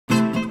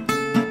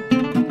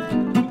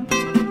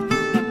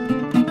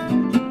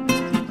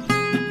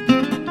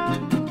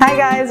Hi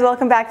guys,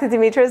 welcome back to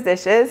Dimitra's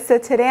Dishes. So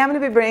today I'm going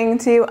to be bringing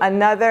to you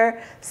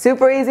another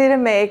super easy to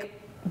make,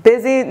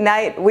 busy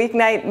night,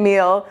 weeknight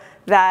meal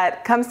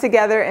that comes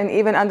together in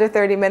even under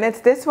 30 minutes.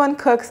 This one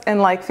cooks in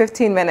like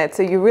 15 minutes,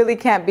 so you really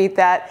can't beat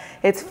that.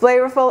 It's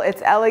flavorful,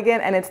 it's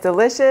elegant, and it's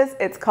delicious.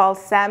 It's called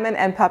salmon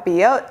and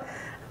papillote.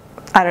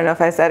 I don't know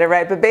if I said it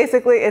right, but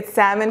basically it's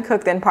salmon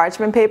cooked in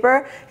parchment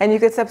paper, and you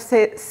could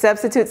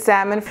substitute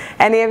salmon for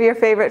any of your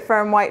favorite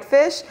firm white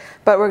fish.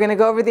 But we're going to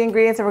go over the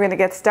ingredients and we're going to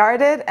get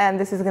started, and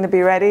this is going to be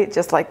ready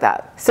just like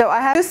that. So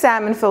I have 2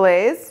 salmon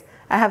fillets.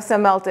 I have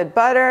some melted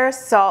butter,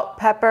 salt,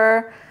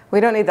 pepper. We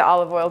don't need the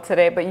olive oil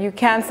today, but you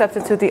can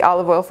substitute the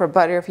olive oil for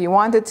butter if you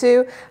wanted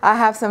to. I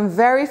have some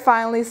very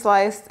finely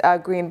sliced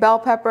green bell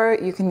pepper.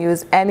 You can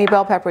use any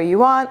bell pepper you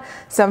want.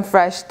 Some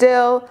fresh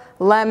dill,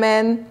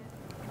 lemon,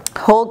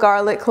 whole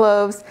garlic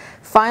cloves,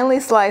 finely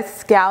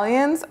sliced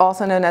scallions,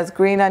 also known as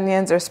green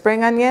onions or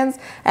spring onions.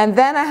 And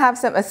then I have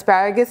some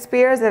asparagus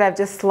spears that I've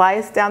just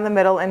sliced down the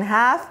middle in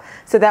half,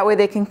 so that way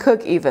they can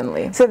cook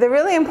evenly. So the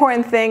really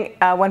important thing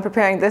when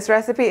preparing this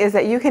recipe is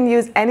that you can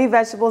use any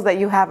vegetables that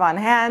you have on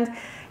hand,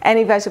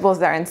 any vegetables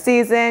that are in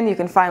season. You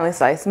can finely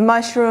slice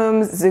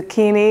mushrooms,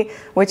 zucchini,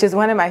 which is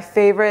one of my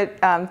favorite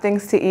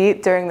things to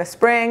eat during the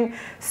spring.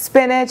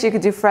 Spinach, you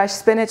could do fresh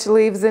spinach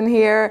leaves in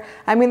here.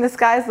 I mean, the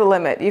sky's the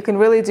limit. You can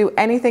really do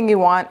anything you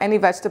want, any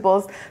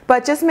vegetables,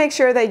 but just make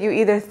sure that you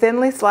either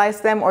thinly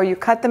slice them or you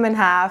cut them in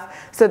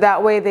half, so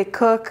that way they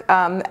cook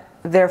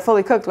they're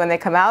fully cooked when they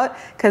come out,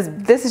 because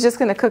this is just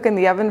going to cook in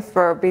the oven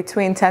for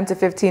between 10 to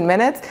 15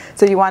 minutes.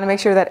 So you want to make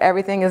sure that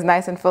everything is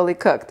nice and fully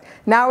cooked.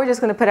 Now we're just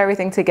going to put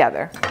everything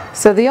together.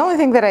 So the only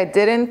thing that I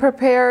didn't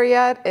prepare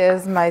yet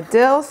is my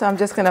dill. So I'm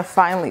just going to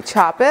finely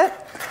chop it.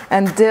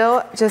 And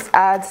dill just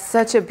adds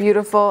such a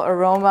beautiful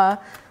aroma.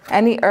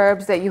 Any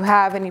herbs that you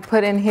have and you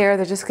put in here,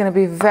 they're just going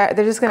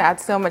to add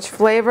so much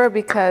flavor,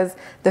 because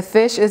the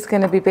fish is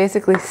going to be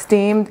basically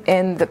steamed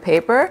in the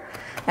paper.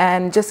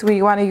 And just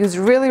we want to use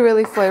really,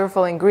 really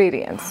flavorful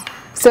ingredients.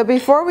 So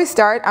before we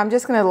start, I'm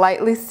just going to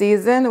lightly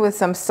season with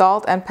some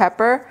salt and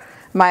pepper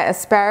my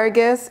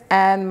asparagus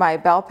and my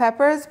bell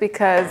peppers,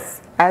 because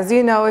as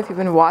you know, if you've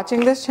been watching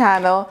this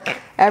channel,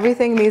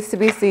 everything needs to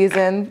be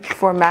seasoned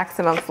for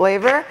maximum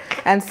flavor,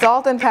 and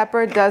salt and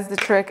pepper does the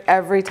trick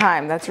every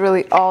time. That's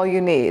really all you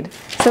need.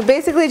 So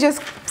basically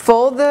just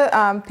fold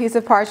the piece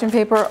of parchment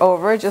paper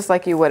over just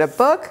like you would a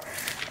book,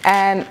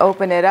 and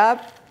open it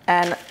up.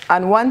 And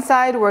on one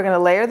side, we're going to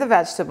layer the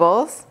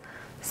vegetables.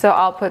 So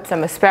I'll put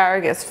some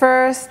asparagus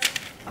first,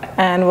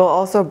 and we'll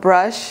also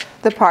brush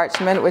the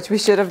parchment, which we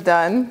should have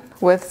done,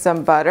 with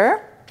some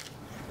butter.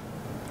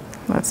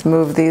 Let's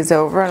move these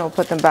over and we'll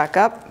put them back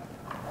up.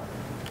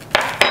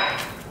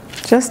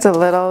 Just a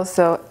little,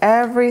 so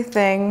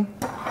everything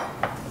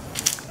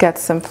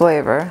gets some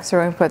flavor. So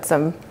we're going to put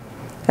some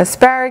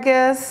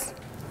asparagus,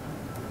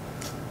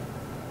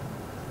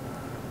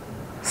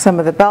 some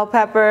of the bell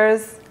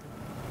peppers,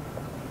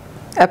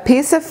 a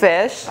piece of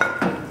fish.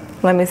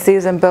 Let me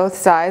season both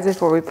sides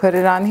before we put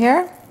it on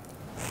here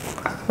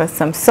with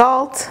some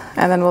salt,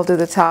 and then we'll do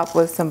the top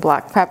with some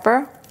black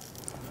pepper.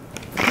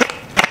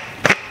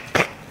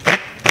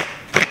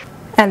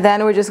 And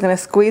then we're just going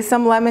to squeeze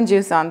some lemon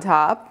juice on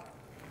top.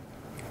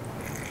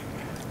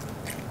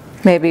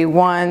 Maybe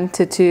 1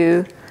 to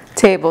 2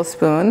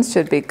 tablespoons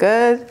should be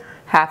good.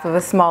 Half of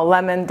a small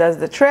lemon does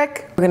the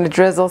trick. We're going to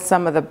drizzle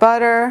some of the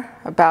butter,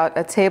 about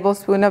a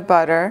tablespoon of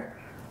butter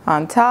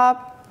on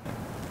top.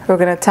 We're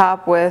going to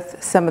top with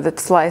some of the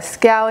sliced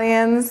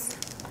scallions.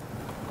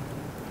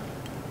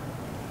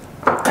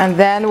 And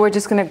then we're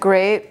just going to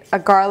grate a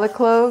garlic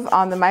clove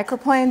on the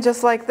microplane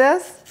just like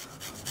this.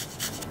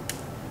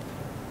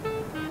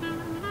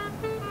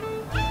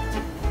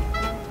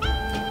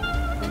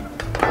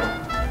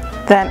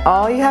 Then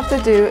all you have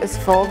to do is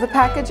fold the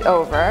package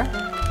over.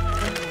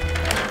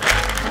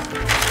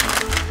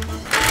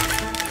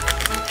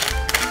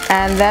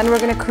 And then we're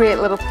going to create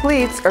little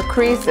pleats or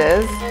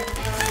creases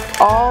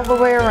all the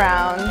way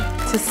around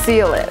to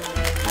seal it.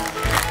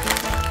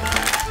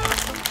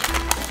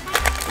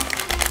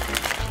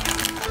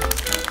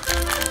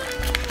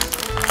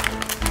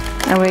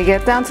 And when we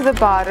get down to the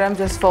bottom,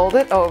 just fold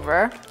it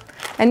over.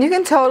 And you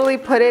can totally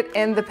put it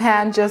in the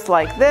pan just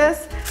like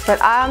this, but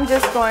I'm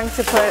just going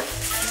to put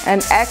an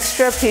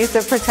extra piece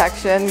of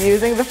protection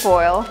using the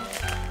foil.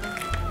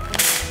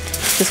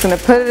 Just going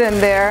to put it in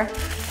there.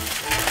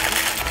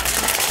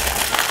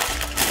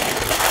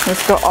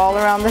 Let's go all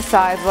around the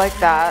sides like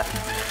that.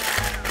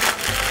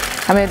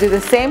 I'm going to do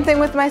the same thing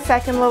with my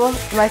second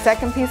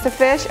piece of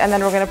fish, and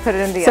then we're going to put it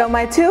in the oven. So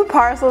my 2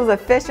 parcels of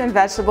fish and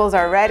vegetables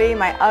are ready.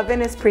 My oven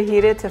is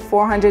preheated to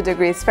 400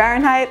 degrees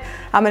Fahrenheit.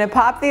 I'm going to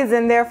pop these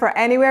in there for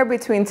anywhere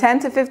between 10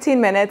 to 15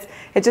 minutes.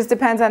 It just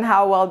depends on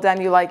how well done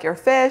you like your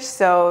fish.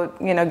 So,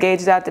 you know,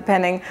 gauge that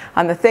depending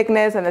on the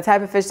thickness and the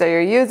type of fish that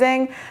you're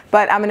using.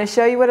 But I'm going to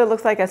show you what it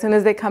looks like as soon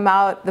as they come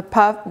out.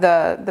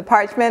 The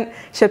parchment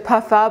should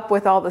puff up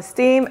with all the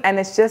steam, and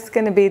it's just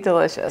going to be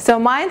delicious. So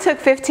mine took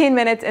 15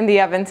 minutes in the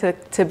oven to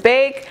to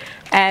bake,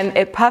 and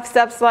it puffs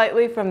up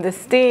slightly from the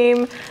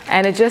steam,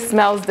 and it just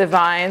smells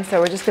divine. So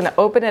we're just gonna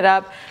open it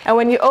up. And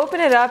when you open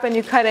it up and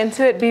you cut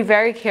into it, be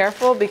very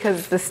careful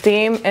because the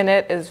steam in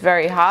it is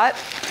very hot.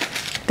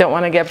 Don't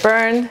wanna get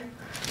burned.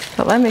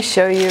 But let me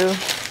show you.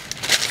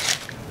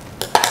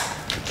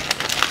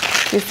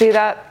 You see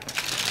that?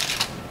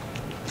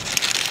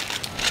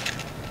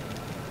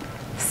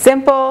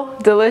 Simple,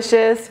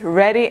 delicious,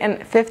 ready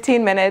in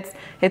 15 minutes.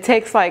 It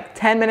takes like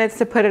 10 minutes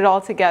to put it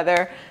all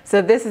together.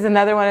 So this is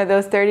another one of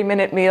those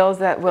 30-minute meals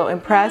that will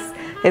impress.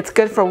 It's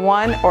good for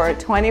 1 or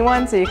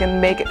 21, so you can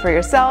make it for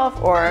yourself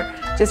or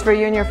just for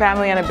you and your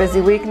family on a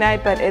busy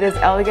weeknight, but it is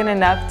elegant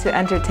enough to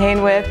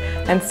entertain with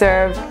and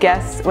serve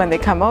guests when they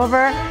come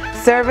over.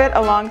 Serve it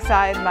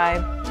alongside my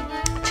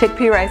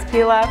chickpea rice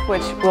pilaf,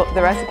 which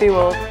the recipe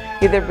will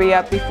either be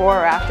up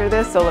before or after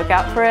this, so look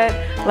out for it.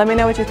 Let me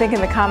know what you think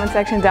in the comment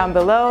section down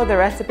below. The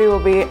recipe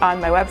will be on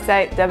my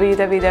website,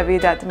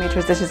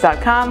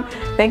 www.dimitrasdishes.com.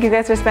 Thank you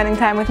guys for spending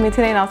time with me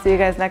today, and I'll see you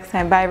guys next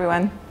time. Bye,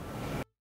 everyone.